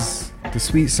the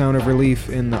sweet sound of relief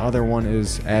in the other one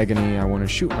is agony. I want to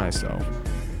shoot myself.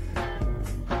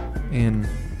 And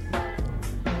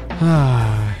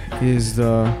is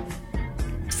the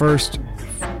first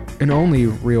and only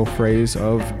real phrase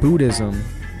of Buddhism,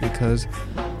 because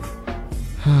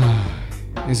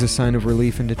is a sign of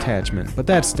relief and detachment. But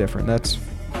that's different. That's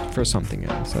for something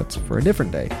else. That's for a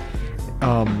different day.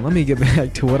 Let me get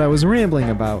back to what I was rambling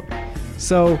about.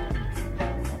 So,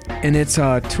 and it's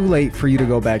too late for you to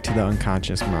go back to the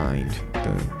unconscious mind.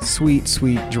 The sweet,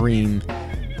 sweet dream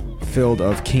filled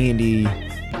of candy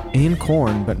and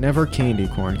corn, but never candy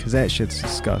corn, because that shit's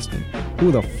disgusting.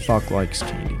 Who the fuck likes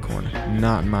candy corn?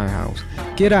 Not in my house.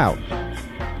 Get out.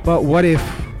 But what if,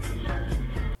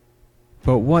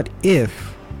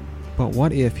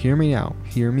 hear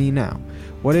me now.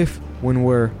 What if when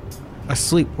we're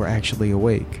asleep, we're actually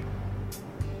awake?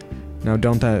 Now,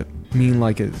 don't that mean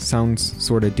like it sounds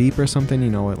sort of deep or something? You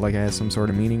know, like it has some sort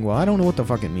of meaning? Well, I don't know what the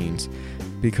fuck it means,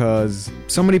 because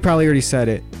somebody probably already said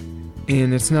it,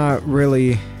 and it's not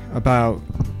really about...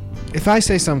 If I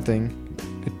say something,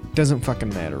 it doesn't fucking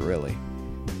matter, really,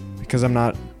 because I'm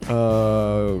not,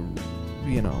 a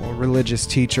religious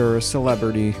teacher or a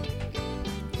celebrity.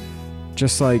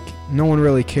 Just like no one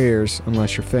really cares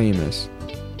unless you're famous.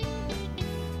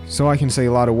 So I can say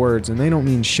a lot of words and they don't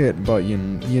mean shit, but you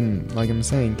like I'm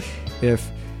saying, if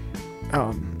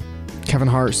Kevin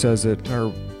Hart says it,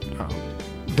 or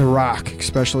The Rock,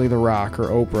 especially The Rock or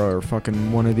Oprah or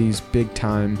fucking one of these big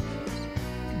time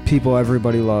people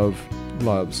everybody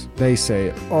loves, they say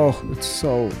it. Oh, it's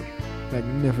so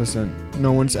magnificent.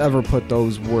 No one's ever put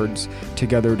those words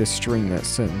together to string that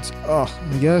sentence. I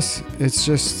guess it's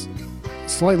just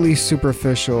slightly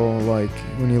superficial, like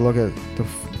when you look at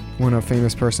when a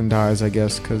famous person dies, I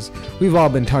guess, because we've all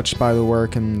been touched by the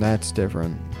work, and that's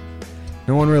different.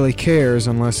 No one really cares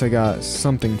unless they got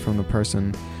something from the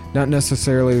person. Not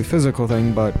necessarily a physical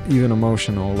thing, but even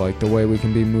emotional, like the way we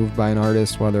can be moved by an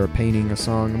artist, whether a painting, a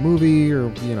song, a movie,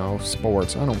 or,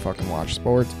 sports. I don't fucking watch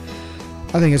sports.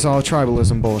 I think it's all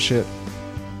tribalism bullshit.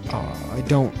 I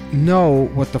don't know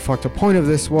what the fuck the point of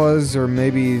this was, or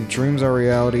maybe dreams are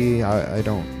reality. I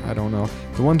don't know.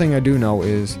 The one thing I do know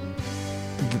is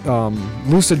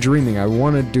lucid dreaming. I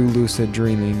want to do lucid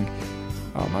dreaming.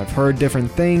 I've heard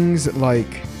different things, like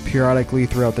periodically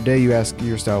throughout the day you ask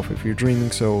yourself if you're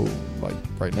dreaming. So like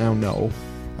right now, no.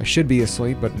 I should be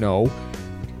asleep, but no.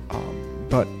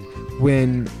 But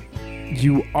when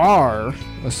you are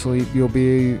asleep, you'll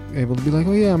be able to be like,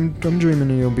 oh yeah, I'm dreaming,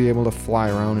 and you'll be able to fly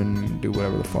around and do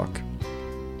whatever the fuck.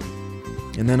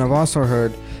 And then I've also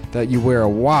heard that you wear a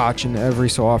watch, and every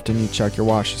so often you check your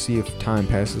watch to see if time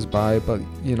passes by, but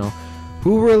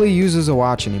who really uses a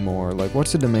watch anymore? Like,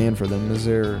 what's the demand for them? Is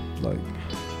there like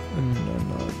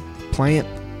a plant,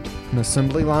 an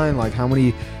assembly line? Like, how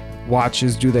many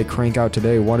watches do they crank out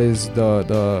today? What is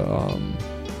the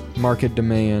market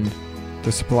demand?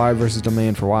 The supply versus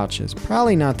demand for watches?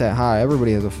 Probably not that high.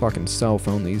 Everybody has a fucking cell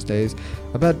phone these days.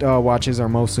 I bet watches are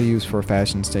mostly used for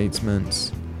fashion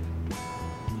statements.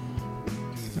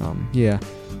 Yeah.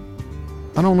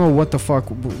 I don't know what the fuck.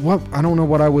 I don't know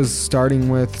what I was starting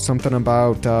with. Something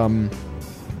about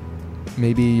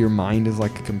maybe your mind is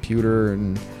like a computer,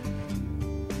 and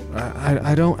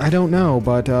I don't know.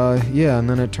 But yeah, and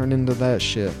then it turned into that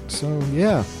shit. So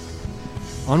yeah,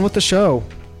 on with the show.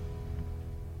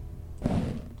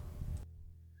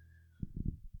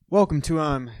 Welcome to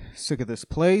I'm Sick of This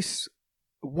Place.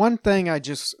 One thing I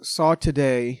just saw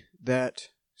today that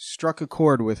struck a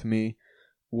chord with me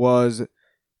was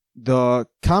the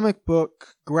comic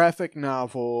book graphic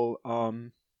novel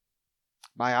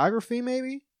biography,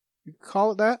 maybe you could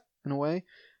call it that in a way.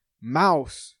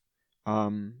 Maus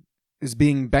is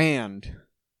being banned.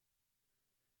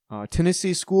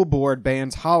 Tennessee School Board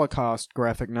bans Holocaust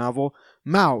graphic novel.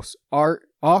 Maus.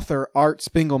 Author Art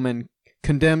Spiegelman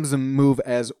condemns the move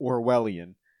as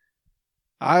Orwellian.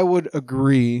 I would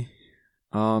agree.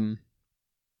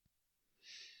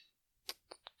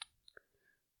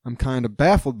 I'm kind of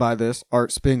baffled by this, Art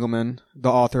Spiegelman,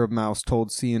 the author of Maus, told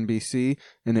CNBC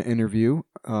in an interview.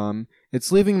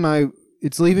 It's leaving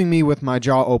me with my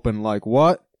jaw open, like,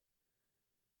 what?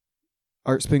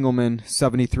 Art Spiegelman,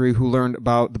 73, who learned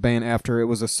about the ban after it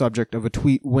was a subject of a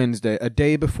tweet Wednesday, a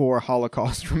day before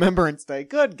Holocaust Remembrance Day.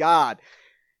 Good God.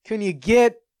 Can you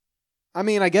get... I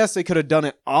mean, I guess they could have done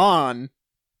it on,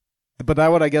 but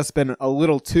that would, I guess, been a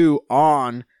little too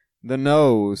on the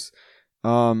nose.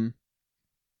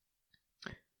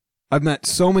 I've met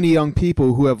so many young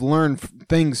people who have learned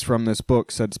things from this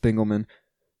book, said Spiegelman.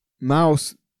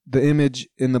 Maus, the image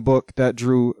in the book that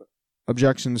drew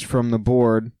objections from the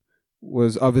board,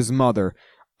 was of his mother.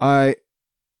 I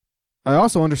I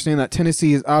also understand that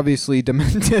Tennessee is obviously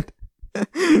demented,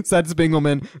 said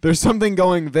Spiegelman. There's something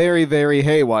going very, very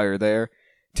haywire there.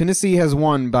 Tennessee has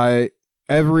won by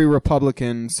every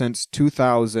Republican since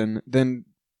 2000. Then,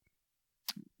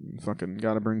 fucking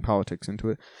gotta bring politics into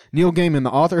it. Neil Gaiman,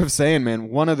 the author of Sandman,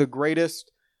 one of the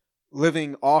greatest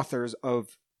living authors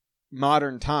of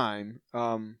modern time.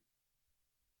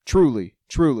 Truly.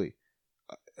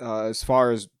 As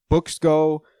far as books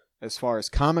go, as far as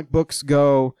comic books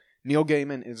go, Neil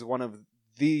Gaiman is one of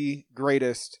the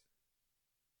greatest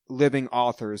living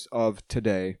authors of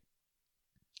today.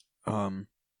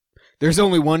 There's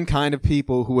only one kind of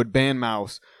people who would ban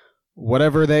Maus,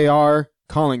 whatever they are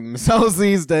calling themselves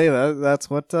these days. That's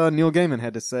what Neil Gaiman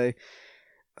had to say.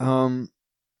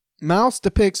 Maus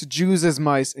depicts Jews as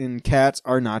mice and cats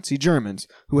are Nazi Germans,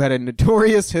 who had a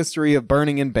notorious history of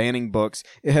burning and banning books.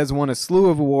 It has won a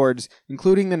slew of awards,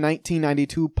 including the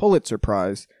 1992 Pulitzer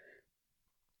Prize.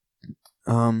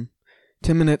 10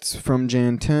 minutes from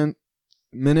Jan 10th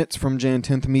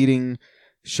meeting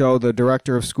show the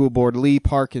director of school board, Lee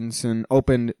Parkinson,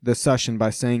 opened the session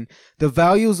by saying, "The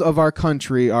values of our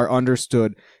country are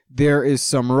understood. There is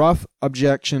some rough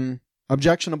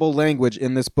objectionable language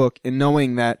in this book, and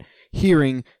knowing that,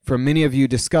 hearing from many of you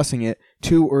discussing it,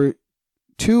 two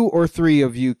or three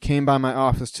of you came by my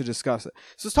office to discuss it."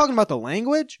 So it's talking about the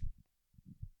language.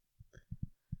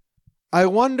 I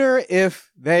wonder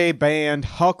if they banned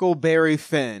Huckleberry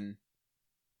Finn.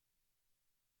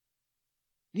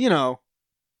 You know,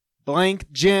 blank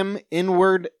Jim,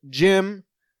 inward Jim.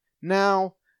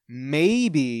 Now,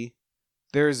 maybe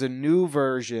there's a new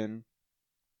version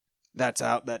that's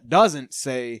out that doesn't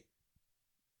say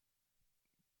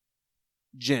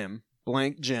Jim,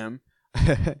 blank Jim.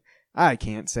 I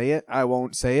can't say it. I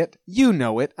won't say it. You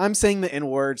know it. I'm saying the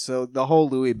N-word, so the whole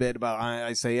Louis bit about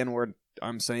I say N-word,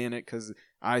 I'm saying it because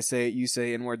I say it, you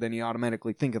say N-word, then you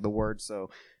automatically think of the word, so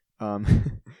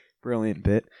brilliant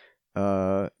bit.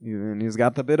 And he's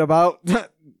got the bit about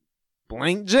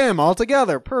blank Jim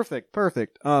altogether. Perfect.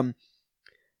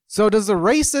 So does the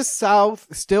racist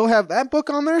South still have that book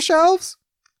on their shelves?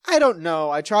 I don't know.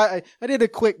 I did a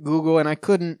quick Google and I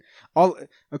couldn't. A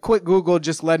quick Google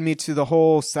just led me to the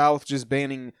whole South just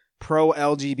banning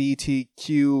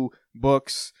pro-LGBTQ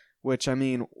books, which, I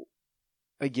mean,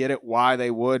 I get it why they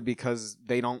would, because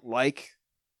they don't like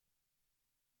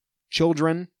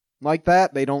children like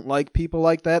that. They don't like people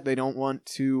like that. They don't want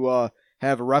to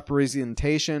have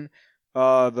representation.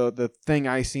 The thing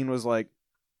I seen was like,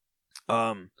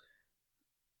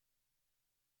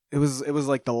 it was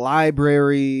like the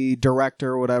library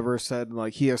director or whatever said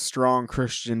like he has strong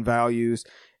Christian values,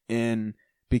 and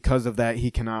because of that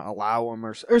he cannot allow them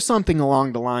or something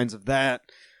along the lines of that.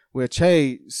 Which,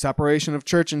 hey, separation of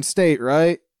church and state,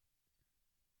 right?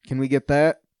 Can we get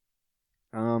that?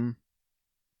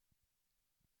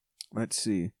 Let's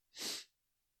see.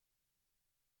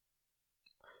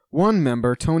 One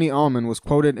member, Tony Allman, was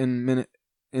quoted in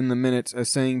the minutes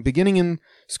as saying, "Beginning in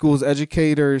schools,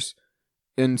 educators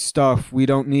and stuff, we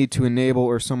don't need to enable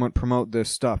or somewhat promote this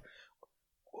stuff."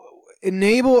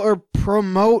 Enable or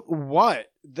promote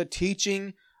what? The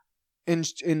teaching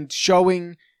and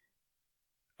showing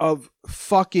of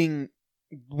fucking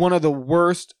one of the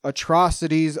worst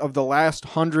atrocities of the last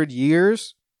 100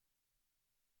 years?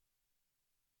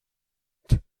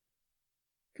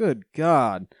 Good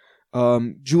God.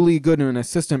 Julie Goodman,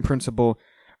 assistant principal.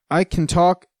 I can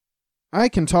talk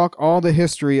all the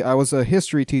history. I was a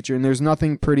history teacher, and there's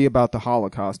nothing pretty about the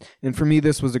Holocaust. And for me,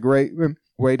 this was a great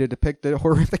way to depict the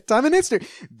horrific time in history.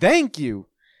 Thank you.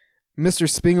 Mr.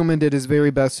 Spiegelman did his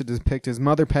very best to depict his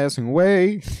mother passing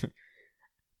away.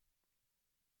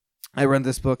 I read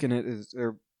this book, and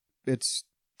it's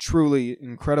truly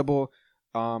incredible.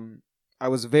 I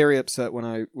was very upset when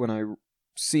I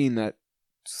seen that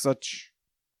such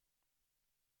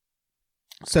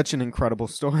an incredible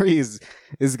story is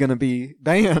going to be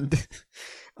banned.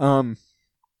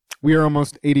 We are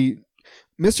almost 80.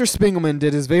 Mr. Spiegelman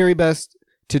did his very best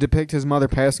to depict his mother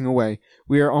passing away.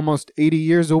 We are almost 80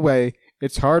 years away.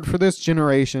 It's hard for this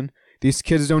generation. These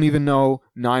kids don't even know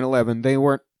 9/11.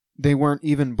 They weren't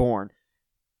even born.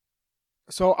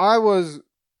 So I was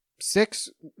 6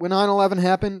 when 9/11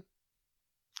 happened.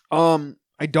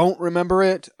 I don't remember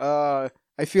it. I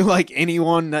feel like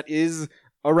anyone that is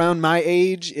around my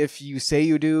age, if you say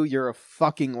you do, you're a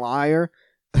fucking liar.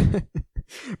 But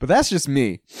that's just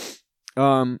me.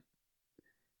 Julie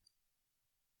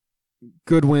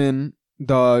Goodwin,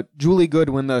 the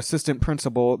assistant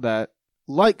principal that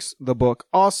likes the book,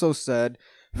 also said,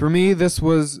 "For me, this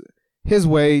was his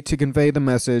way to convey the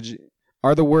message.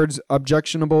 Are the words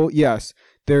objectionable? Yes.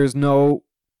 There is no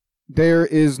there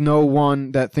is no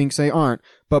one that thinks they aren't.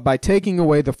 But by taking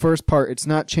away the first part, it's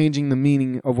not changing the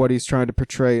meaning of what he's trying to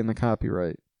portray in the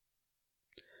copyright.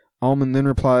 Allman then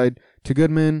replied to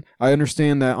Goodman, I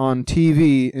understand that on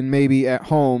TV and maybe at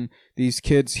home these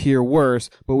kids hear worse,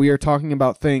 but we are talking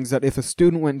about things that if a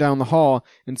student went down the hall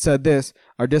and said this,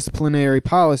 our disciplinary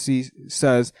policy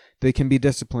says they can be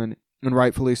disciplined, and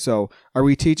rightfully so. Are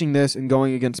we teaching this and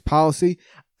going against policy?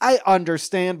 I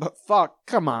understand, but fuck,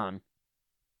 come on.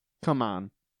 Come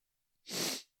on.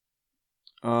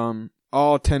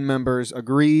 All 10 members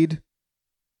agreed.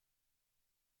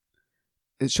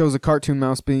 It shows a cartoon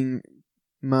mouse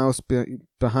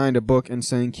behind a book and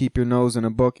saying keep your nose in a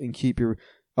book and keep your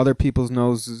other people's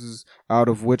noses out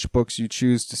of which books you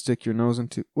choose to stick your nose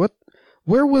into. What?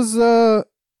 Where was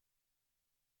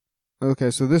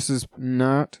Okay, so this is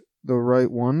not the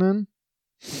right one then?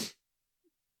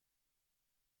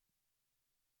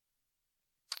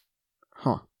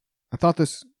 Huh. I thought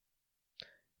this...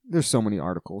 There's so many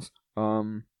articles.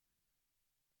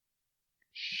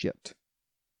 Shit.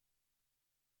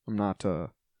 I'm not,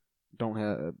 don't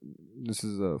have... This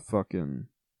is a fucking...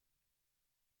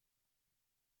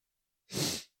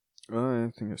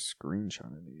 I think I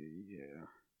screenshotted it, yeah.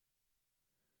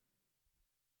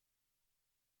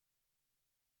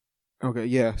 Okay,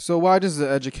 yeah. So why does the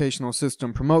educational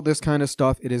system promote this kind of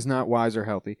stuff? It is not wise or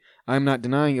healthy. I'm not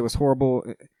denying it was horrible,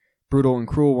 brutal, and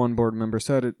cruel, one board member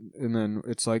said it. And then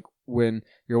it's like when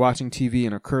you're watching TV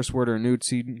and a curse word or a nude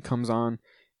scene comes on,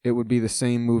 it would be the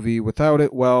same movie without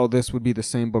it. Well, this would be the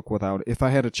same book without it. If I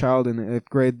had a child in the 8th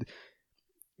grade,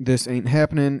 this ain't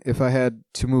happening. If I had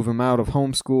to move him out of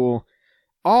homeschool,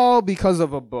 all because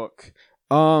of a book.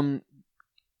 I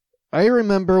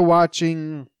remember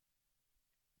watching...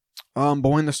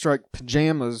 Boy in the Striped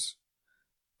Pajamas.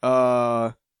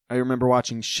 I remember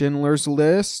watching Schindler's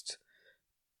List.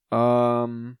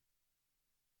 What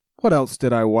else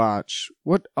did I watch?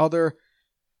 What other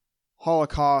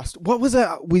Holocaust? What was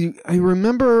that? I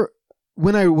remember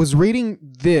when I was reading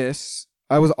this,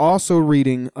 I was also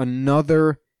reading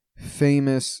another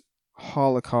famous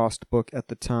Holocaust book at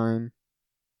the time.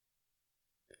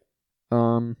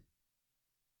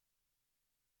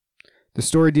 The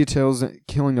story details the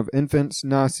killing of infants,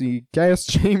 Nazi gas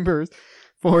chambers,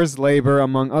 forced labor,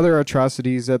 among other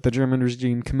atrocities that the German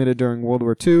regime committed during World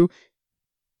War II.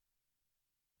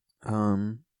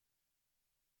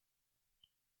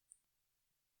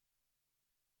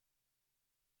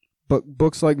 But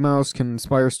books like Maus can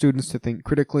inspire students to think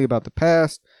critically about the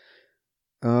past.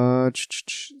 So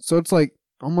it's like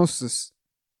almost this.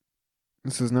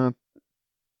 This is not.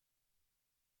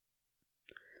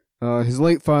 His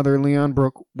late father, Leon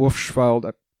Brook Wolfsfeld,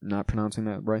 I'm not pronouncing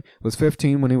that right, was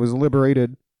 15 when he was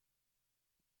liberated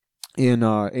in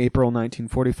April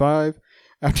 1945.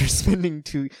 After spending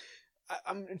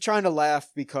I'm trying to laugh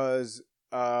because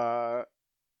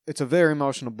it's a very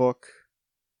emotional book.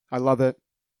 I love it.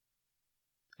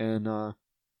 And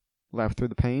laugh through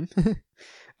the pain.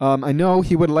 I know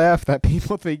he would laugh that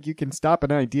people think you can stop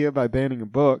an idea by banning a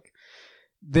book.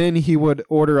 Then he would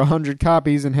order 100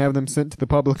 copies and have them sent to the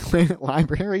public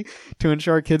library to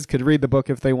ensure kids could read the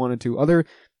book if they wanted to. Other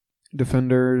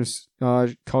defenders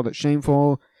called it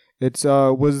shameful. It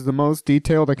was the most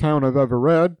detailed account I've ever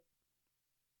read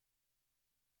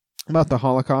about the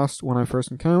Holocaust when I first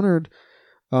encountered.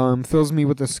 Fills me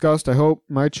with disgust. I hope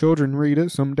my children read it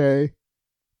someday.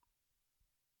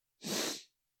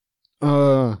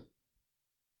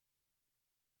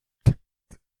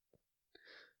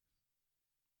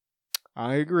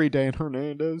 I agree, Dan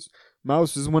Hernandez.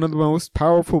 Maus is one of the most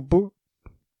powerful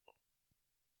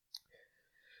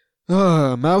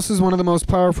Maus is one of the most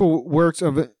powerful works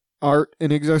of art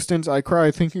in existence. I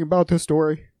cry thinking about this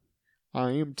story.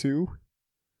 I am too.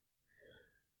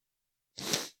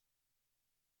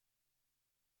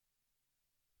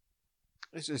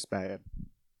 It's just bad.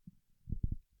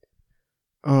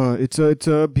 It's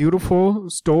a beautiful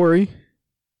story.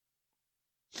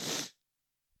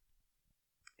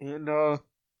 And I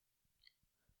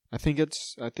think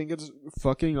it's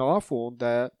fucking awful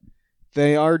that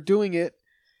they are doing it.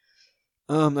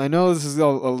 I know this is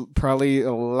probably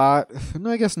a lot.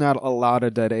 No, I guess not a lot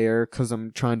of dead air because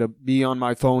I'm trying to be on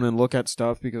my phone and look at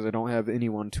stuff because I don't have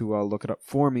anyone to look it up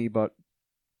for me. But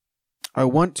I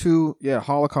want to. Yeah,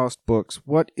 Holocaust books.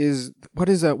 What is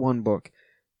that one book?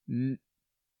 Is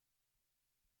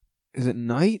it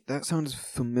Night? That sounds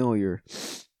familiar.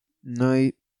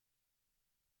 Night.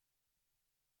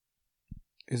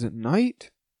 Is it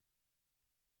Night?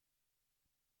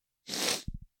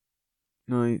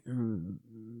 Night.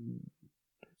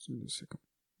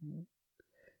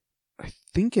 I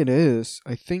think it is.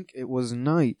 I think it was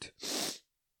night.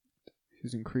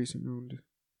 He's increasing round.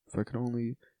 If I could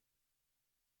only...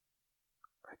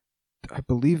 I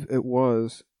believe it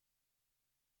was.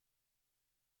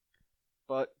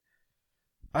 But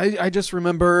I just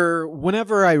remember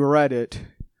whenever I read it,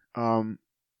 I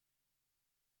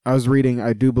was reading,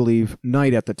 I do believe,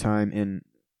 Night at the time, and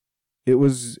it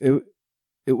was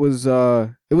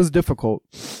difficult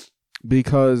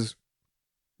because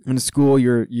in school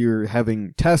you're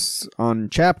having tests on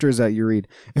chapters that you read,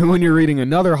 and when you're reading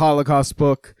another Holocaust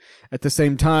book at the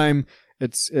same time,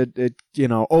 it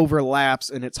overlaps,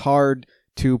 and it's hard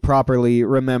to properly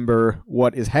remember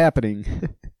what is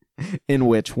happening in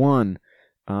which one.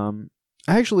 I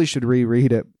actually should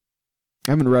reread it.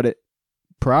 I haven't read it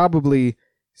probably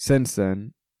since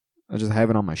then. I just have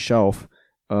it on my shelf.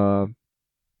 What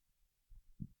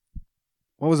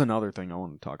was another thing I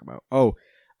wanted to talk about? Oh,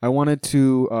 I wanted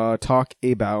to talk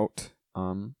about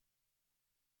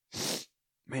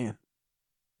man.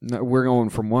 We're going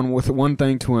from one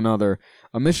thing to another.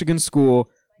 A Michigan school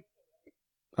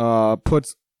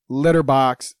puts litter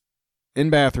box in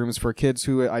bathrooms for kids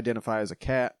who identify as a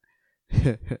cat.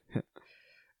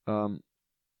 I'm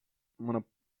gonna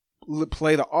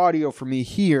play the audio for me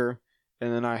here,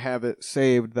 and then I have it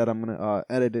saved that I'm gonna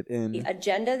edit it in. The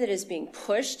agenda that is being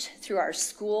pushed through our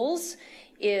schools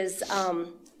is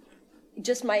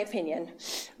just my opinion,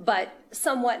 but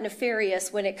somewhat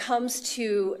nefarious when it comes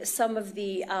to some of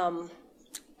the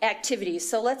activities.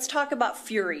 So let's talk about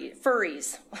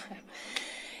furries.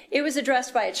 It was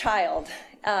addressed by a child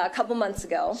a couple months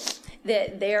ago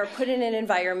that they are put in an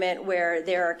environment where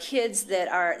there are kids that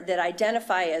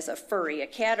identify as a furry, a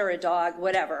cat or a dog,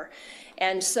 whatever.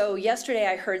 And so yesterday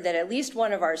I heard that at least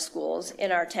one of our schools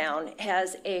in our town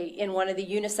has in one of the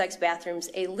unisex bathrooms,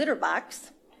 a litter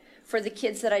box for the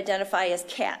kids that identify as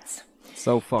cats.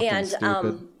 So fucking stupid.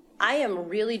 And I am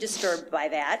really disturbed by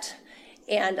that.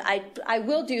 And I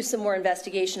will do some more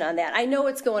investigation on that. I know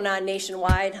it's going on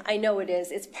nationwide. I know it is.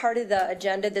 It's part of the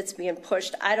agenda that's being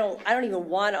pushed. I don't even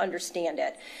want to understand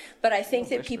it. But I think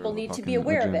that people need to be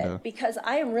aware of it, because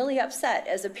I am really upset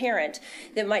as a parent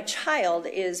that my child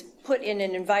is put in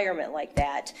an environment like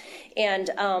that. And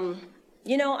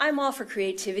I'm all for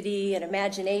creativity and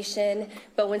imagination,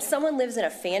 but when someone lives in a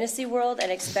fantasy world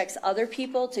and expects other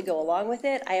people to go along with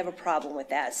it, I have a problem with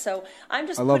that. So I'm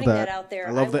just putting that out there.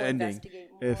 I love the ending.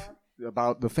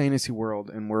 About the fantasy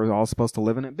world, and we're all supposed to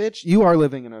live in it. Bitch, you are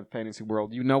living in a fantasy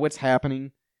world. You know what's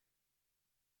happening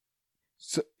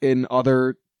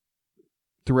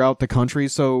throughout the country.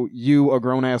 So you, a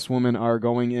grown-ass woman, are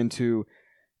going into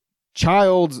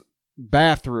child's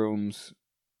bathrooms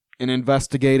and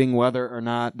investigating whether or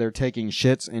not they're taking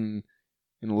shits in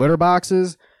litter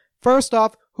boxes. First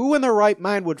off, who in their right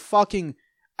mind would fucking...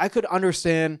 I could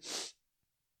understand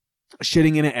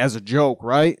shitting in it as a joke,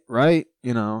 right? Right?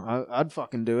 I'd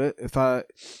fucking do it if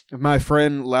my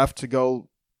friend left to go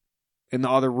in the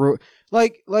other room.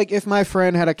 Like if my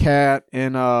friend had a cat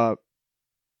and I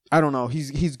don't know,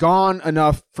 he's gone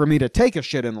enough for me to take a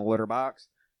shit in the litter box.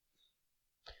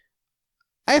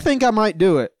 I think I might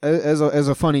do it as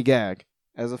a funny gag.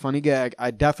 As a funny gag,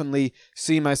 I definitely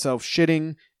see myself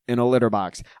shitting in a litter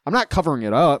box. I'm not covering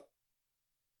it up.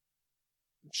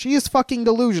 She is fucking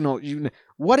delusional.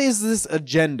 What is this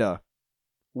agenda?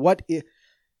 What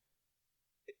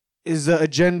is the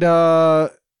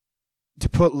agenda to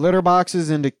put litter boxes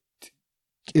into?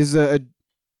 Is the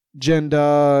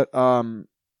agenda?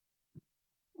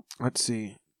 Let's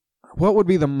see. What would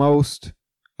be the most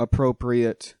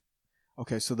appropriate?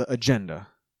 Okay, so the agenda.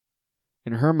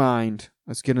 In her mind,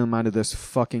 let's get in the mind of this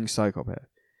fucking psychopath.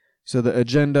 So the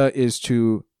agenda is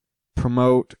to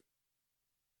promote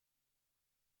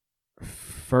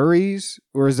furries,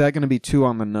 or is that going to be too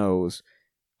on the nose?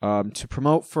 To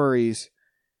promote furries,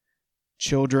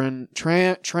 children,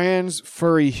 trans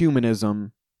furry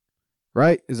humanism,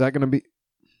 right? Is that going to be?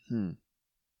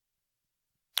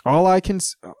 All I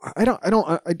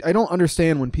don't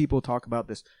understand when people talk about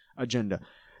this agenda.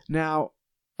 Now,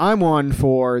 I'm one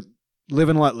for live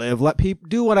and let live. Let people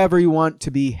do whatever you want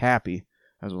to be happy,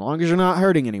 as long as you're not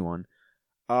hurting anyone.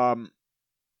 I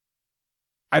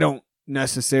don't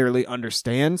necessarily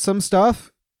understand some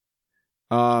stuff.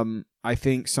 I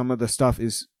think some of the stuff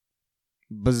is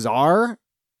bizarre.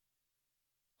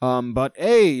 But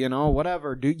hey,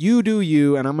 whatever. Do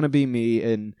you, and I'm gonna be me,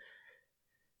 and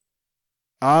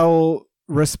I'll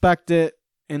respect it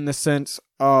in the sense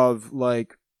of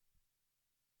like,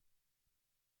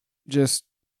 just,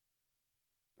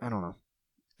 I don't know.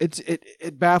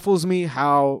 It baffles me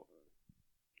how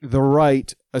the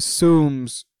right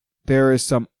assumes there is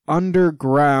some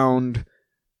underground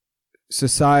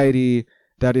society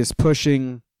that is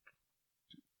pushing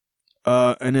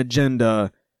an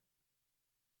agenda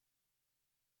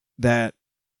that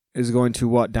is going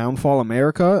to downfall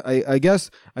America? I guess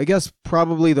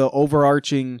probably the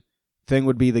overarching thing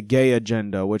would be the gay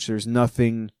agenda, which there's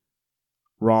nothing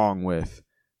wrong with.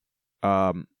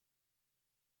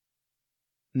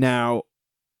 Now,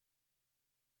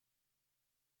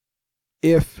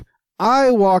 if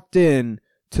I walked in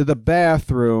to the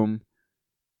bathroom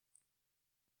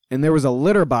and there was a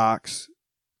litter box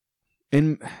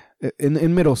in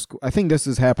middle school, I think this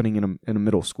is happening in a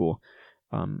middle school.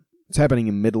 It's happening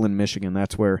in Midland, Michigan.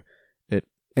 That's where it.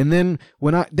 And then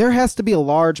there has to be a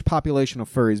large population of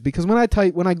furries, because when I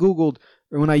Googled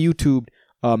or when I YouTubed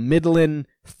Midland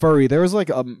furry, there was like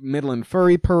a Midland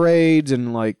furry parades,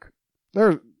 and like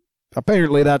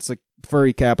apparently that's the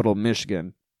furry capital of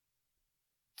Michigan.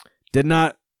 Did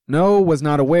not know, was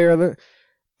not aware of it.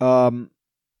 So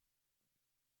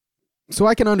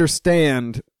I can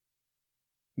understand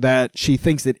that she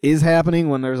thinks it is happening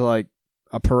when there's like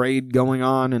a parade going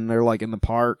on and they're like in the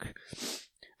park.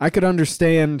 I could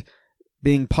understand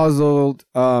being puzzled.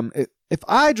 If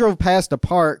I drove past a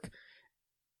park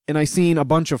and I seen a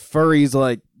bunch of furries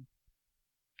like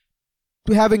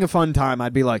having a fun time,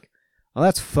 I'd be like, "Oh,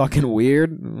 that's fucking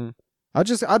weird." I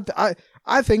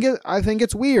think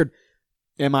it's weird.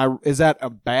 Is that a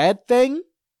bad thing?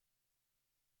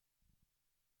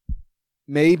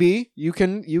 Maybe you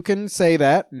can say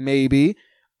that. Maybe.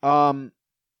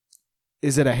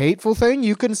 Is it a hateful thing?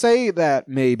 You can say that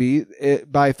maybe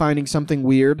by finding something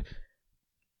weird.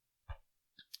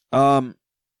 I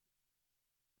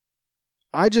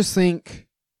just think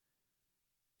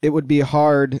it would be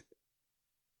hard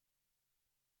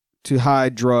to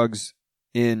hide drugs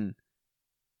in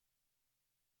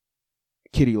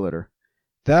kitty litter.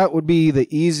 That would be the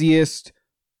easiest.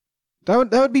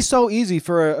 That would be so easy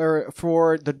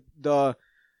for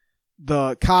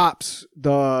the cops,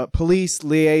 the police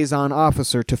liaison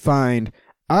officer to find.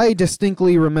 I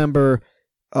distinctly remember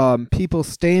people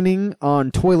standing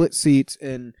on toilet seats,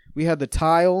 and we had the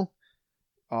tile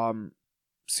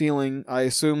ceiling. I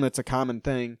assume that's a common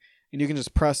thing, and you can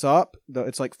just press up.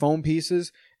 It's like foam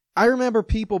pieces. I remember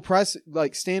people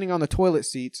standing on the toilet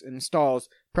seats in stalls,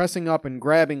 pressing up and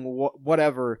grabbing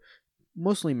whatever,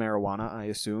 mostly marijuana, I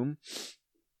assume.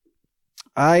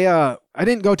 I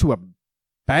didn't go to a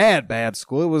bad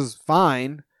school. It was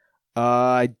fine.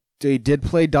 I did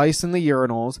play dice in the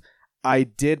urinals. I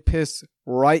did piss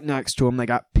right next to them. They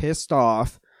got pissed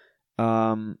off.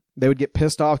 They would get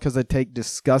pissed off because I'd take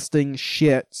disgusting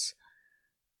shits,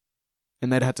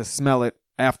 and they'd have to smell it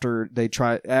after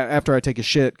I take a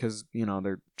shit, because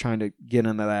they're trying to get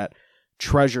into that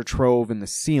treasure trove in the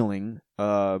ceiling.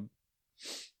 I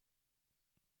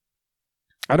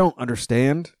don't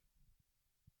understand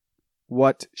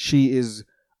what she is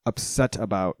upset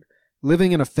about.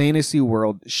 Living in a fantasy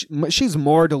world, she's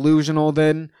more delusional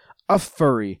than a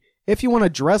furry. If you want to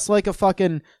dress like a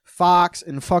fucking fox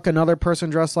and fuck another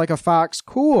person dressed like a fox,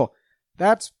 cool.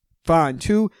 That's fine.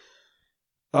 Two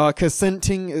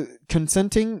consenting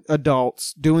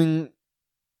adults doing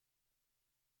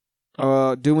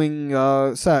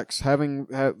sex,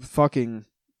 fucking.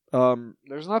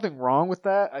 There's nothing wrong with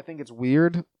that. I think it's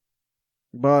weird,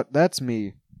 but that's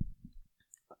me.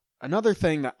 Another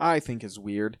thing that I think is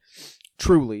weird,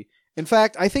 truly. In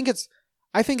fact, I think it's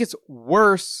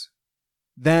worse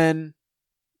than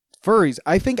furries.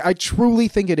 I truly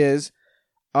think it is,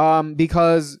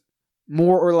 because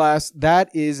more or less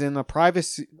that is in the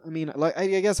privacy. I mean, like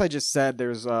I guess I just said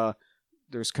there's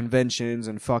conventions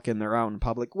and fucking they're out in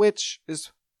public, which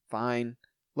is fine.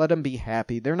 Let them be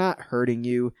happy. They're not hurting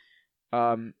you.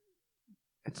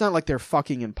 It's not like they're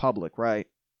fucking in public, right?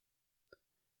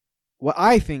 What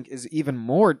I think is even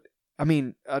more, I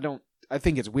mean, I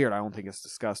think it's weird. I don't think it's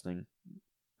disgusting,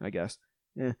 I guess.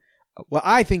 Yeah. What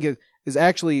I think is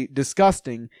actually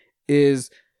disgusting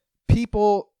is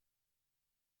people,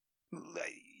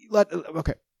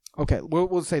 okay,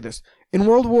 we'll say this. In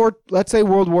let's say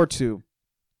World War II,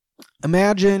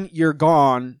 imagine you're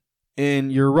gone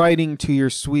and you're writing to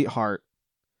your sweetheart,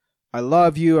 "I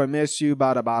love you, I miss you,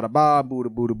 bada bada ba, boo da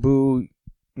boo da boo,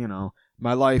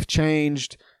 my life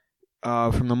changed.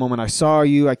 From the moment I saw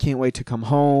you, I can't wait to come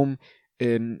home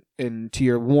and to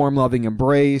your warm, loving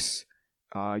embrace.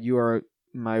 You are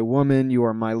my woman. You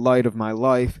are my light of my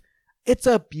life." It's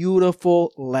a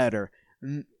beautiful letter.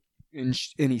 And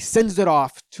he sends it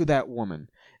off to that woman.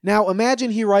 Now,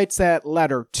 imagine he writes that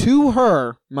letter to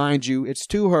her. Mind you, it's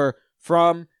to her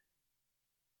from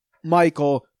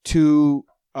Michael to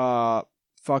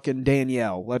fucking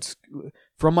Danielle.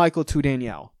 From Michael to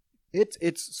Danielle.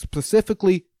 It's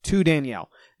specifically to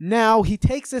Danielle. Now he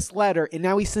takes this letter and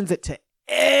now he sends it to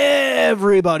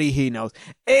everybody he knows.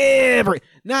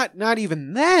 Not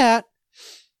even that.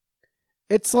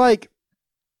 It's like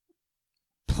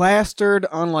plastered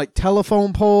on like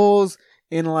telephone poles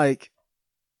and like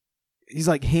he's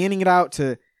like handing it out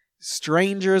to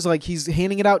strangers, like he's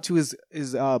handing it out to his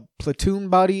platoon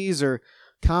buddies or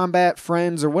combat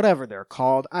friends or whatever they're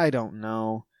called. I don't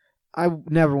know. I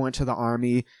never went to the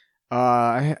army.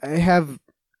 I have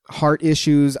heart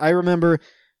issues. I remember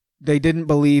they didn't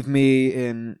believe me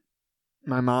and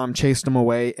my mom chased them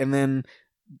away. And then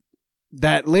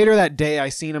later that day, I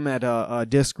seen him at a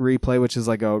Disc Replay, which is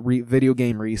like a video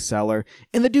game reseller.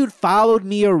 And the dude followed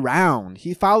me around.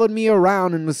 He followed me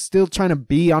around and was still trying to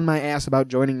be on my ass about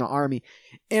joining the army.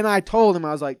 And I told him,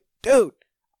 I was like, dude,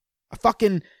 I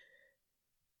fucking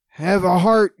have a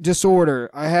heart disorder.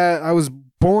 I was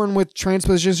born with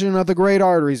transposition of the great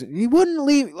arteries. He wouldn't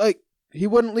leave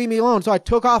me alone. So I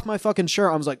took off my fucking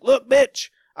shirt. I was like, look, bitch,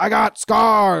 I got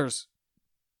scars.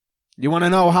 You want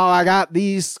to know how I got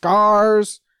these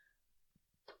scars?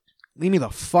 Leave me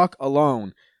the fuck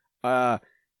alone. Yeah.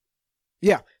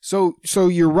 So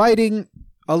you're writing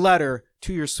a letter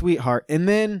to your sweetheart and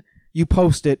then you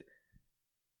post it.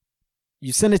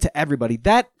 You send it to everybody.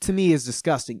 That to me is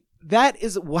disgusting. That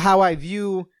is how I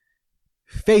view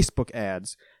Facebook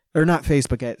ads, or not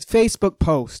Facebook ads, Facebook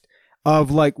post of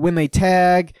like when they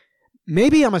tag.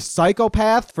 Maybe I'm a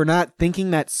psychopath for not thinking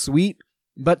that's sweet,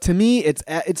 but to me it's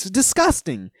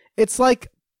disgusting. It's like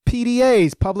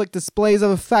PDAs, public displays of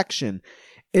affection.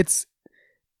 It's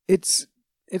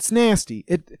nasty.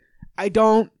 I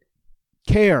don't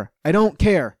care.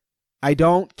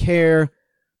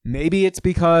 Maybe it's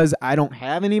because I don't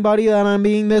have anybody that I'm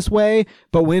being this way,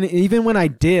 but even when I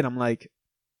did, I'm like,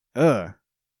 ugh.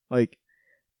 Like,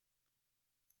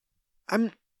 I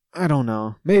don't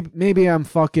know. Maybe I'm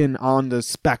fucking on the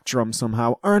spectrum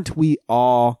somehow. Aren't we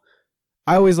all?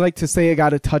 I always like to say I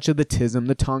got a touch of the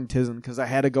tongue tism, because I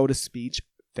had to go to speech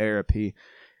therapy.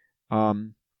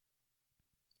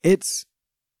 It's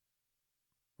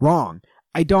wrong.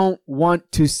 I don't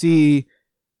want to see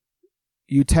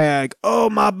you tag, oh,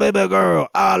 my baby girl,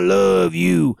 I love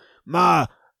you, my,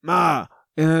 and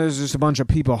there's just a bunch of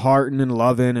people hearting and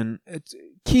loving, and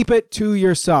keep it to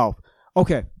yourself.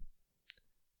 Okay.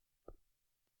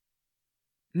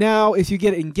 Now, if you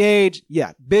get engaged,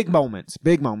 yeah, big moments,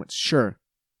 sure.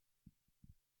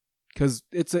 Because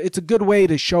it's a good way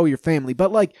to show your family.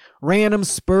 But like random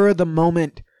spur of the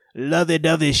moment,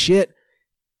 lovey-dovey shit,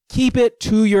 keep it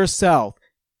to yourself.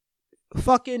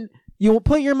 Fucking, you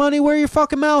put your money where your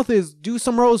fucking mouth is. Do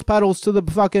some rose petals to the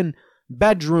fucking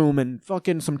bedroom and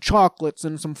fucking some chocolates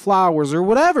and some flowers or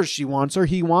whatever she wants or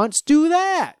he wants. Do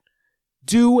that.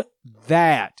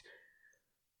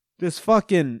 This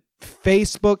fucking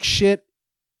Facebook shit.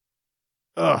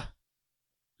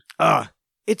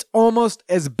 It's almost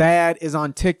as bad as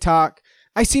on TikTok.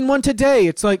 I seen one today.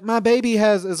 It's like my baby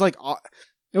it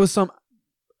was some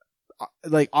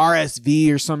like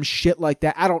RSV or some shit like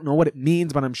that. I don't know what it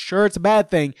means, but I'm sure it's a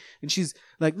bad thing. And she's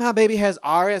like, my baby has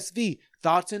RSV.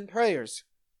 Thoughts and prayers.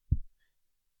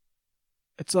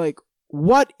 It's like,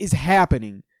 what is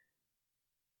happening?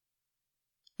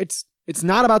 It's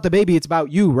not about the baby. It's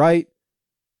about you, right?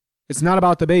 It's not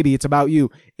about the baby. It's about you.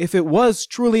 If it was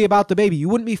truly about the baby, you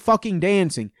wouldn't be fucking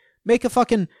dancing. Make a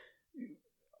fucking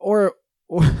or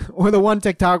the one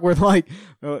TikTok where like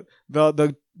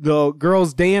the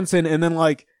girl's dancing and then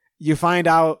like you find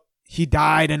out he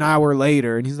died an hour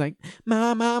later and he's like,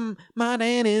 my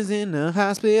dad is in the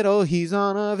hospital. He's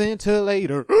on a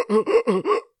ventilator.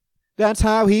 That's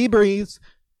how he breathes.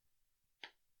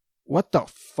 What the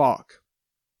fuck?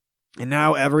 And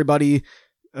now everybody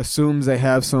assumes they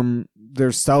have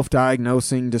they're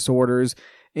self-diagnosing disorders.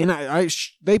 And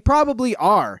they probably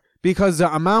are, because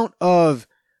the amount of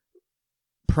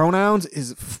pronouns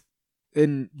is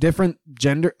in different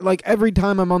gender. Like every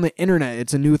time I'm on the internet,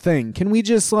 it's a new thing. Can we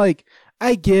just like,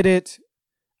 I get it.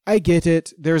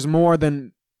 There's more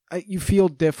than, you feel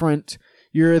different.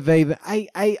 You're they.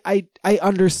 I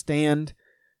understand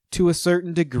to a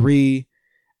certain degree.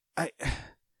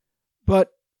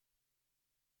 But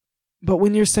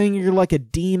when you're saying you're like a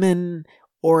demon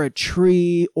or a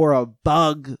tree or a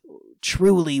bug,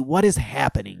 truly, what is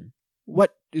happening?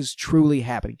 What is truly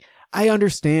happening? I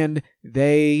understand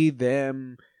they,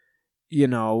 them,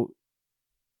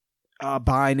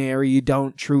 binary, you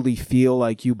don't truly feel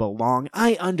like you belong.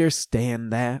 I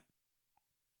understand that.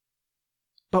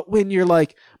 But when you're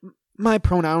like, my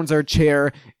pronouns are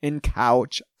chair and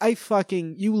couch,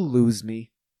 you lose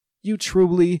me. You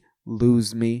truly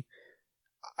lose me.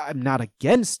 I'm not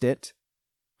against it.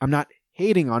 I'm not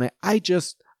hating on it. I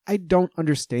don't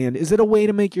understand. Is it a way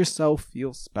to make yourself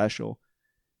feel special?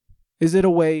 Is it a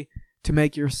way to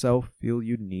make yourself feel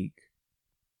unique?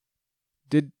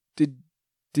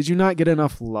 Did you not get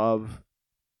enough love?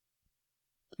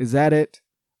 Is that it?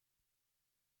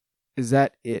 Is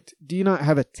that it? Do you not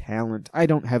have a talent? I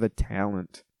don't have a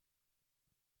talent.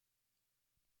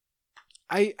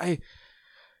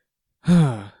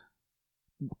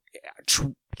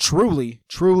 Truly,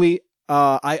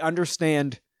 I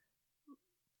understand.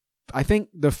 I think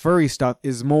the furry stuff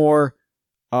is more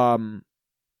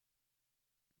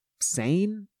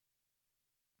sane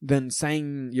than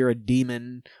saying you're a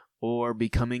demon or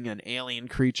becoming an alien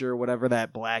creature, whatever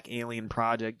that Black Alien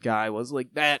Project guy was.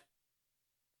 Like, that.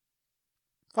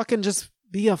 Fucking just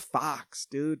be a fox,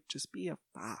 dude. Just be a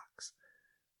fox.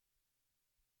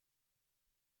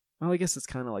 Well, I guess it's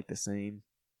kind of like the same.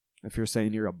 If you're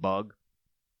saying you're a bug,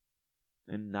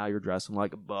 and now you're dressing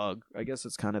like a bug, I guess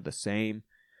it's kind of the same.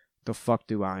 The fuck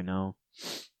do I know?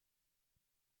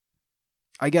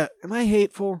 Am I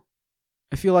hateful?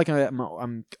 I feel like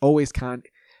I'm always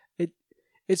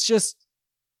it's just,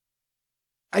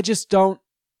 I just don't,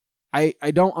 I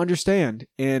don't understand,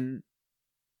 and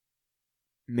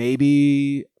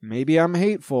maybe I'm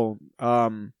hateful. I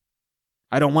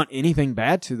don't want anything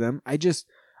bad to them. I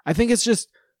think it's just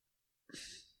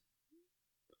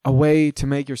a way to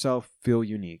make yourself feel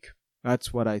unique.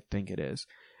 That's what I think it is.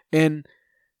 And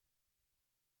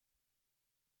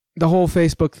the whole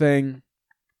Facebook thing,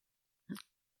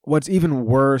 what's even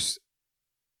worse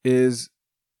is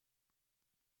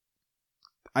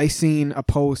I seen a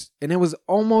post, and it was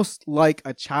almost like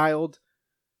a child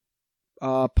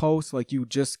post, like you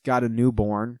just got a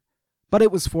newborn, but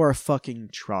it was for a fucking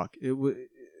truck. It was,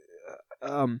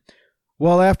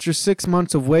 well, after 6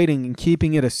 months of waiting and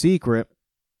keeping it a secret,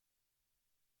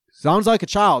 sounds like a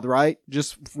child, right?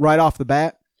 Just right off the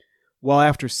bat. Well,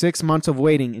 after 6 months of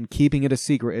waiting and keeping it a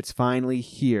secret, it's finally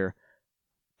here.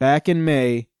 Back in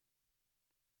May.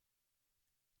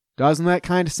 Doesn't that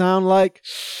kind of sound like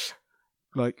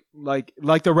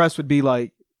the rest would be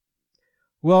like,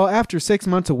 well, after 6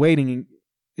 months of waiting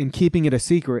and keeping it a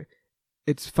secret,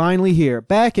 it's finally here.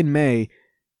 Back in May,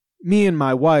 me and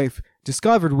my wife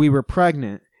discovered we were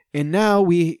pregnant, and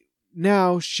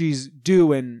now she's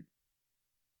due in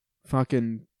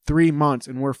fucking 3 months,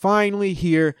 and we're finally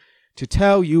here to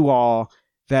tell you all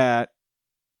that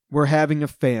we're having a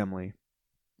family.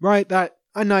 Right? That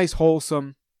a nice,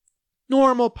 wholesome,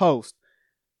 normal post.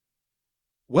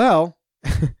 Well,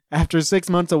 after 6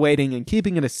 months of waiting and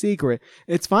keeping it a secret,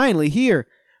 it's finally here.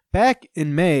 Back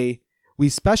in May, we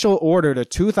special ordered a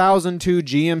 2002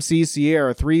 GMC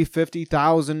Sierra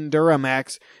 350,000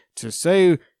 Duramax. To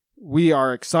say we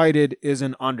are excited is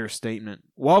an understatement.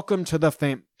 Welcome to the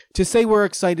To say we're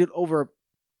excited over...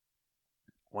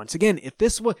 Once again, if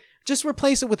this was... Just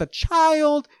replace it with a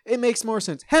child, it makes more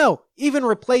sense. Hell, even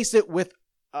replace it with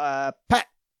a pet.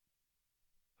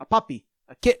 A puppy.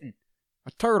 A kitten.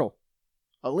 A turtle.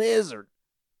 A lizard.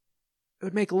 It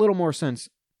would make a little more sense.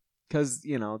 Because,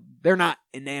 they're not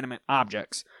inanimate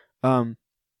objects.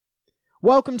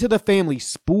 Welcome to the family,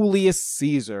 Spoolius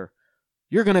Caesar.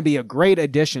 You're going to be a great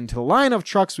addition to the line of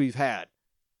trucks we've had.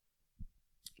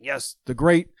 Yes, the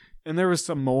great... And there was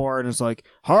some more, and it's like,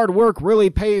 hard work really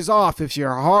pays off if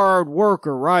you're a hard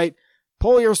worker, right?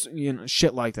 Pull your...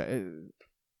 shit like that.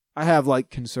 I have,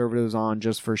 conservatives on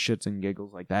just for shits and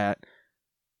giggles like that.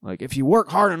 Like, if you work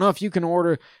hard enough, you can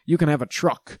have a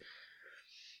truck.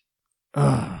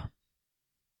 I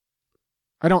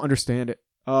don't understand it.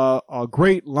 A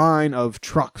great line of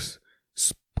trucks.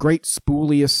 Great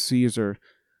Spoolius Caesar.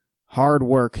 Hard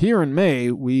work. Here in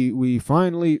May, we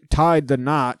finally tied the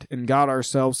knot and got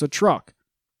ourselves a truck.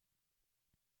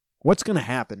 What's going to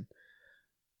happen?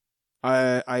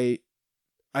 I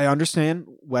understand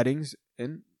weddings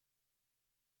and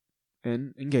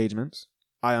engagements.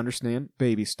 I understand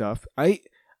baby stuff. I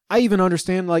even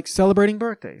understand, celebrating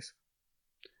birthdays.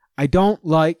 I don't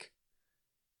like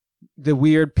the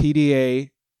weird PDA,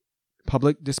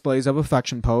 public displays of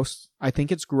affection posts. I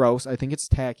think it's gross. I think it's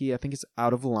tacky. I think it's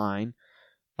out of line.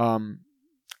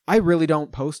 I really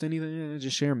don't post anything. I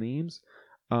just share memes.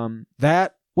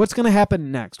 What's going to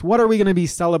happen next? What are we going to be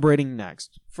celebrating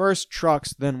next? First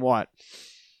trucks, then what?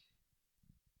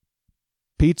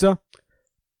 Pizza?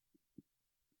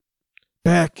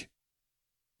 Back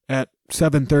at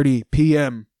 7:30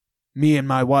 p.m., me and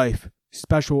my wife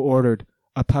special ordered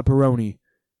a pepperoni,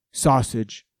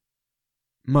 sausage,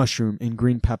 mushroom, and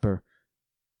green pepper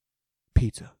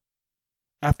pizza.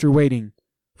 After waiting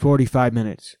 45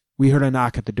 minutes, we heard a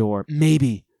knock at the door.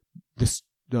 Maybe the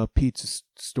the pizza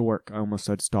stork, I almost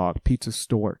said stalk, pizza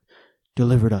stork,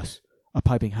 delivered us a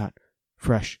piping hot,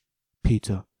 fresh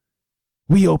pizza.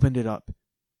 We opened it up,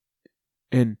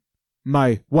 and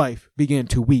my wife began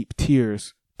to weep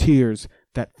tears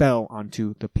that fell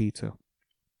onto the pizza.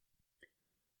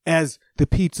 As the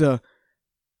pizza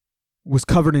was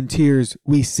covered in tears,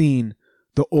 we seen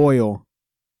the oil.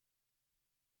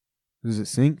 Does it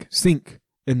sink? Sink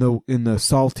in the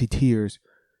salty tears,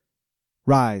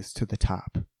 rise to the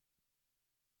top,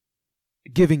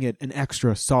 giving it an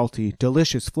extra salty,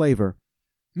 delicious flavor,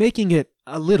 making it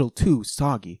a little too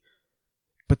soggy.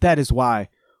 But that is why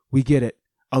we get it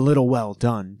a little well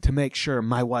done, to make sure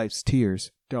my wife's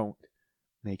tears don't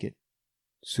make it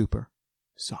super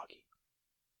soggy.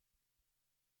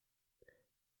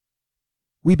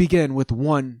 We begin with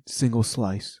one single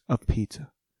slice of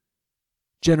pizza.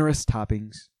 Generous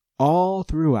toppings all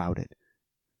throughout it.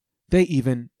 They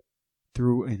even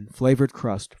threw in flavored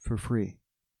crust for free.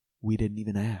 We didn't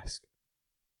even ask.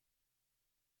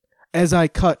 As I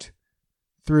cut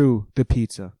through the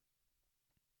pizza,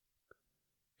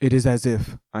 it is as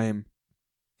if I am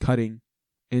cutting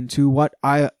into what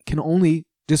I can only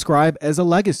describe as a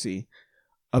legacy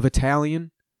of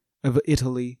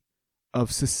Italy,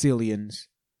 of Sicilians,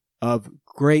 of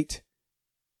great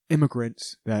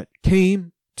immigrants that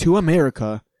came to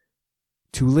America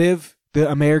to live the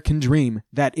American dream,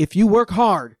 that if you work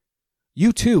hard,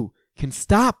 you too can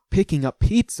stop picking up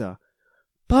pizza,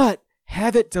 but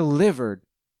have it delivered.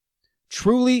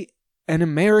 Truly an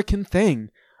American thing,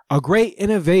 a great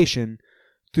innovation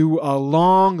through a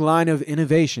long line of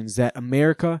innovations that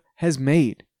America has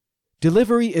made.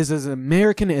 Delivery is as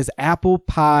American as apple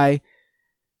pie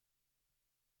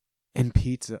and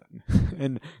pizza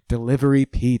and delivery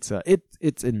pizza.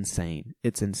 It's insane.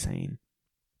 It's insane.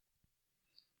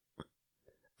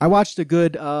 I watched a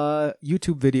good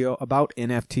YouTube video about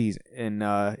NFTs in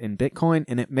Bitcoin,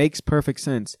 and it makes perfect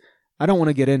sense. I don't want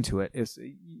to get into it.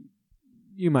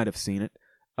 You might have seen it.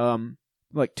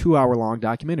 Like 2-hour long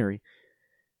documentary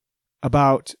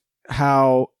about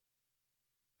how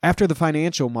after the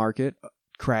financial market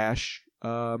crash,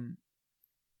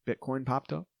 Bitcoin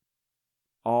popped up.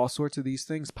 All sorts of these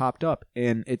things popped up,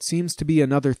 and it seems to be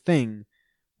another thing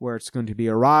where it's going to be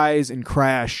a rise and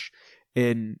crash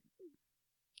in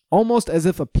almost as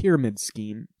if a pyramid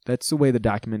scheme. That's the way the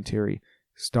documentary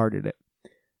started it,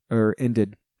 or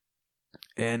ended.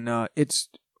 And it's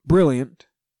brilliant.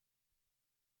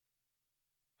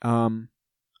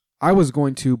 I was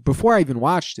going to, before I even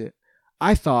watched it,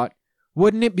 I thought,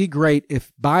 wouldn't it be great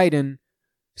if Biden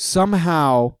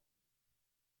somehow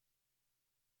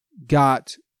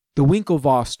got the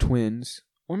Winklevoss twins,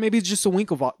 or maybe it's just the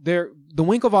Winklevoss. The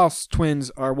Winklevoss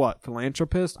twins are what?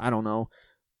 Philanthropists? I don't know.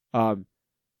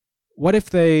 What if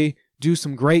they do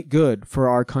some great good for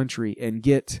our country and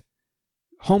get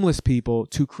homeless people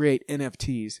to create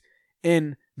NFTs?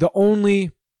 And the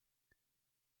only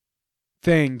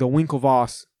thing the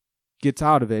Winklevoss gets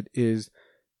out of it is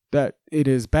that it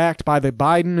is backed by the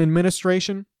Biden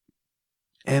administration,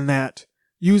 and that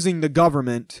using the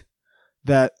government,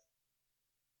 that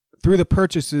through the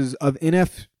purchases of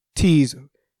NFTs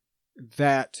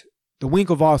that the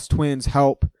Winklevoss twins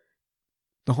help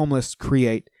the homeless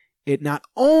create, it not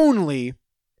only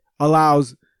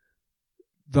allows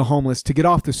the homeless to get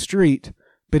off the street,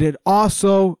 but it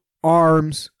also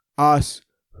arms us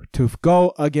to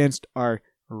go against our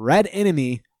red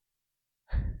enemy,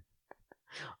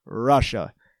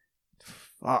 Russia.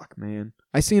 Fuck, man.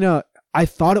 I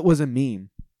thought it was a meme.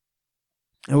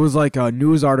 It was like a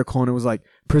news article, and it was like,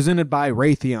 presented by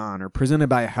Raytheon or presented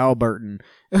by Halliburton.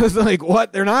 It was like,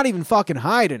 what? They're not even fucking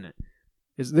hiding it.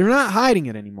 They're not hiding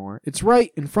it anymore. It's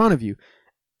right in front of you.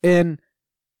 And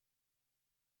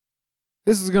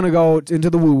this is going to go into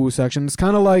the woo-woo section. It's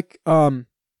kind of like the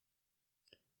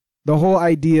whole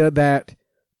idea that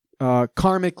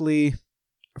karmically,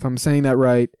 if I'm saying that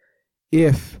right,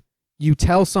 if you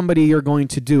tell somebody you're going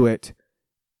to do it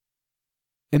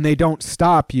and they don't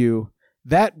stop you,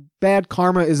 that bad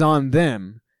karma is on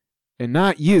them and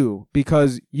not you,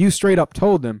 because you straight up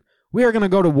told them, we are going to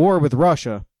go to war with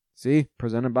Russia. See?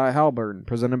 Presented by Halliburton,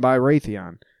 presented by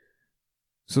Raytheon.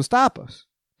 So stop us.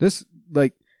 This,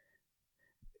 like,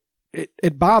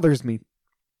 it bothers me.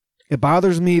 It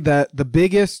bothers me that the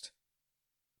biggest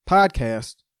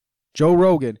podcast, Joe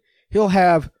Rogan, he'll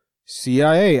have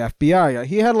CIA, FBI.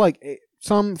 He had like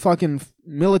some fucking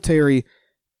military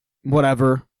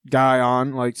whatever guy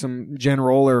on, like some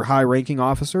general or high-ranking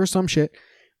officer or some shit.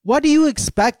 What do you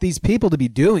expect these people to be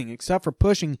doing except for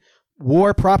pushing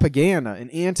war propaganda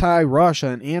and anti-Russia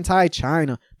and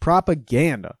anti-China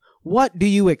propaganda? What do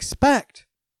you expect?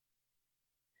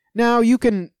 Now, you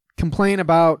can complain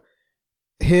about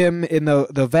him in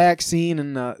the vaccine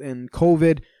and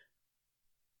COVID,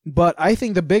 but I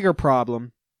think the bigger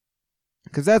problem,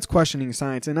 because that's questioning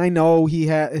science, and I know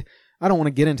I don't want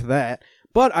to get into that,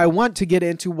 but I want to get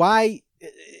into why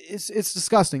it's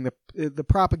disgusting, the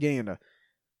propaganda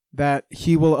that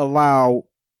he will allow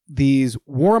these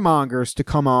warmongers to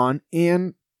come on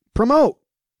and promote.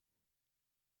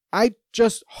 I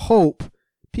just hope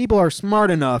people are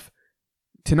smart enough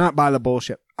to not buy the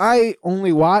bullshit. I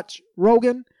only watch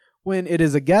Rogan when it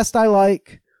is a guest I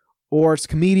like or it's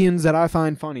comedians that I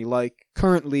find funny. Like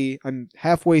currently, I'm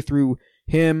halfway through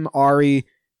him, Ari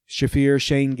Shaffir,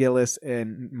 Shane Gillis,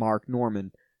 and Mark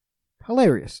Norman.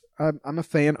 Hilarious. I'm a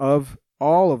fan of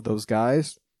all of those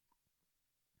guys.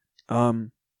 I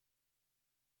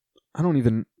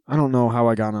don't know how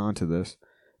I got onto this.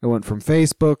 It went from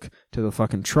Facebook to the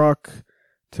fucking truck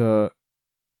to,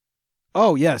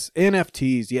 oh yes,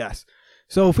 NFTs, yes.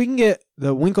 So if we can get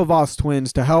the Winklevoss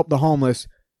twins to help the homeless,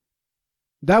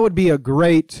 that would be a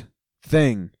great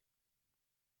thing.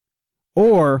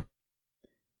 Or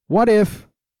what if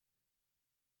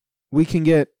we can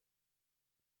get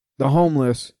the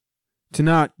homeless to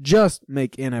not just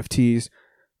make NFTs,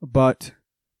 but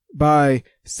by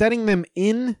setting them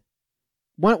in,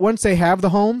 once they have the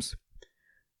homes,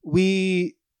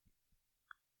 we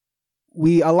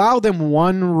allow them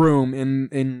one room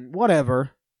in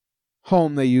whatever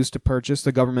home they used to purchase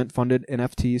the government-funded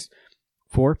NFTs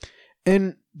for,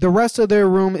 and the rest of their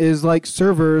room is like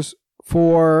servers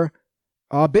for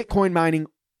Bitcoin mining,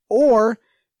 or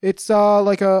it's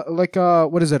like a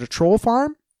what is it, a troll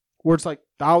farm, where it's like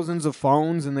thousands of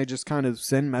phones and they just kind of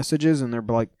send messages and they're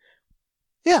like,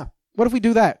 yeah, what if we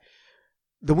do that?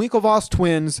 The Winklevoss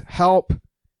twins help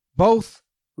both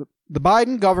the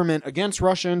Biden government against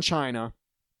Russia and China,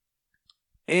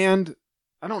 and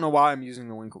I don't know why I'm using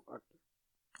the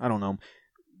I don't know.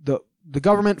 The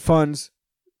government funds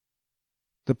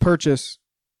the purchase.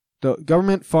 The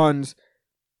government funds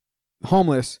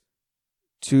homeless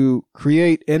to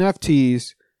create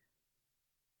NFTs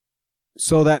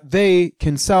so that they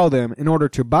can sell them in order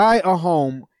to buy a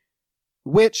home,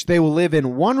 which they will live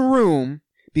in one room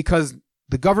because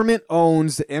the government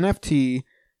owns the NFT.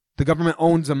 The government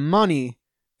owns the money,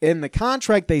 and the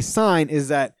contract they sign is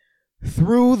that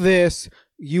through this,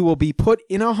 you will be put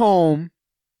in a home,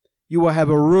 you will have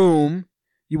a room,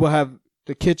 you will have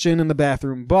the kitchen and the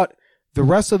bathroom, but the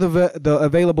rest of the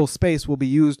available space will be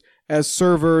used as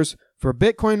servers for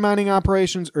Bitcoin mining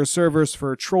operations or servers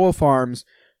for troll farms.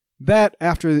 That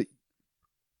after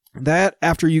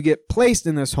you get placed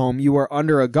in this home, you are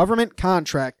under a government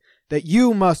contract that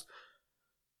you must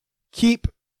keep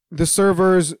the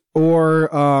servers or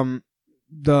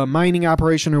the mining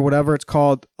operation or whatever it's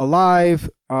called alive.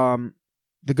 The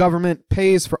government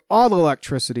pays for all the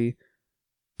electricity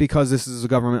because this is a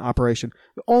government operation.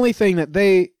 The only thing that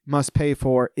they must pay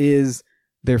for is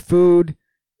their food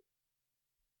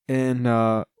and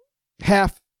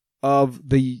half of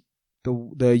the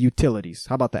utilities.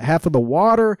 How about that? Half of the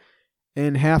water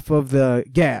and half of the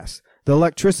gas. The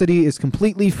electricity is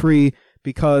completely free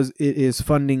because it is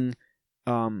funding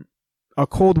a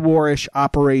Cold War-ish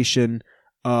operation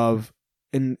of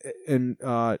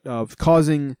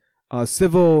causing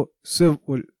civil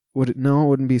would it? No, it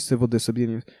wouldn't be civil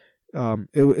disobedience.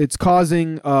 It's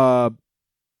causing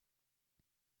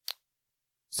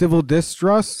civil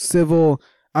distrust, civil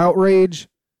outrage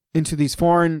into these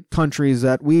foreign countries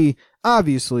that we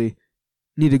obviously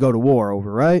need to go to war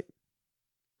over, right?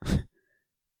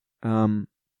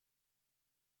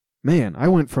 Man, I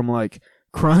went from like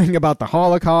crying about the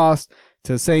Holocaust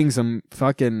to saying some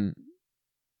fucking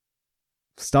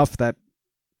stuff that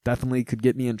definitely could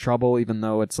get me in trouble, even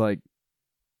though it's like,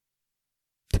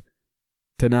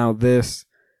 to now this.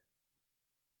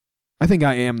 I think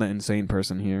I am the insane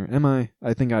person here. Am I?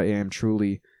 I think I am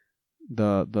truly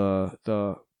the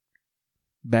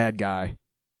bad guy.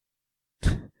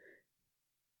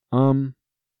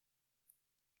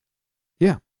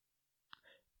 Yeah.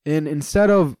 And instead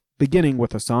of beginning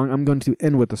with a song, I'm going to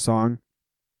end with a song.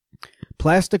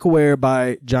 Plastic Aware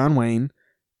by John Wayne.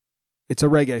 It's a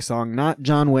reggae song, not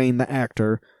John Wayne the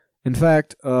actor. In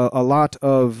fact, a lot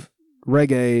of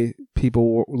reggae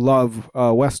people love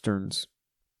westerns.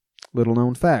 Little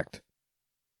known fact.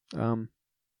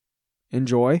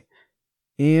 Enjoy.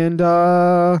 And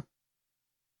don't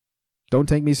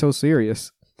take me so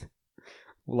serious.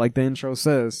 Like the intro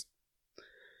says.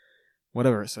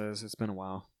 Whatever it says, it's been a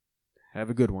while. Have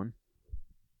a good one.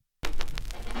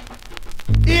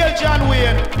 Here, John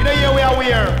Wayne. You know, here we are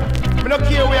where. Me no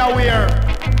care we are where.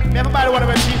 Everybody want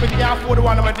to be cheap, but can't afford the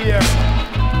one of my dear.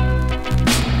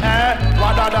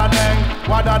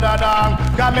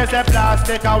 Wadadadang. Come me say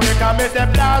plastic away, come me say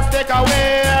plastic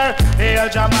away. Hail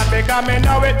German because me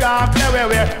know it can't play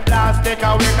away. Plastic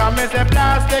away, come me say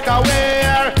plastic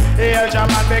away. Hail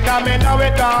German because me know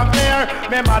it can't clear.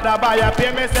 Me mother buy a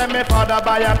pair, me say me father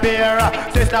buy a pair.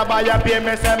 Sister buy a pair,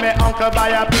 me say me uncle buy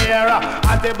a pair.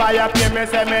 Auntie buy a pair, me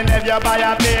say me nephew buy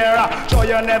a pair. So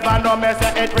you never know, me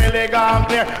say it really gone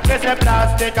clear. Me say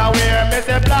plastic away, me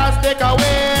say plastic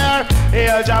away.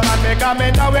 Hail German because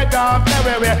me know it can't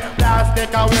play away.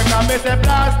 Plastic away, come me say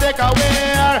plastic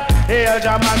away. Hail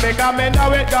German because me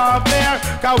know it can't clear.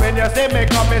 Cause when you see me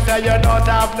come, me say you don't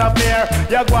have no fear.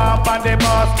 You go up on the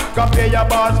bus, come pay your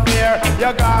bus fare.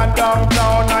 You gone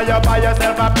downtown, now you buy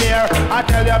yourself a beer. I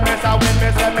tell you, miss, I win, me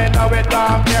say me know it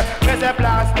can't clear. Me say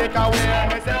plastic away,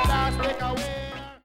 me say plastic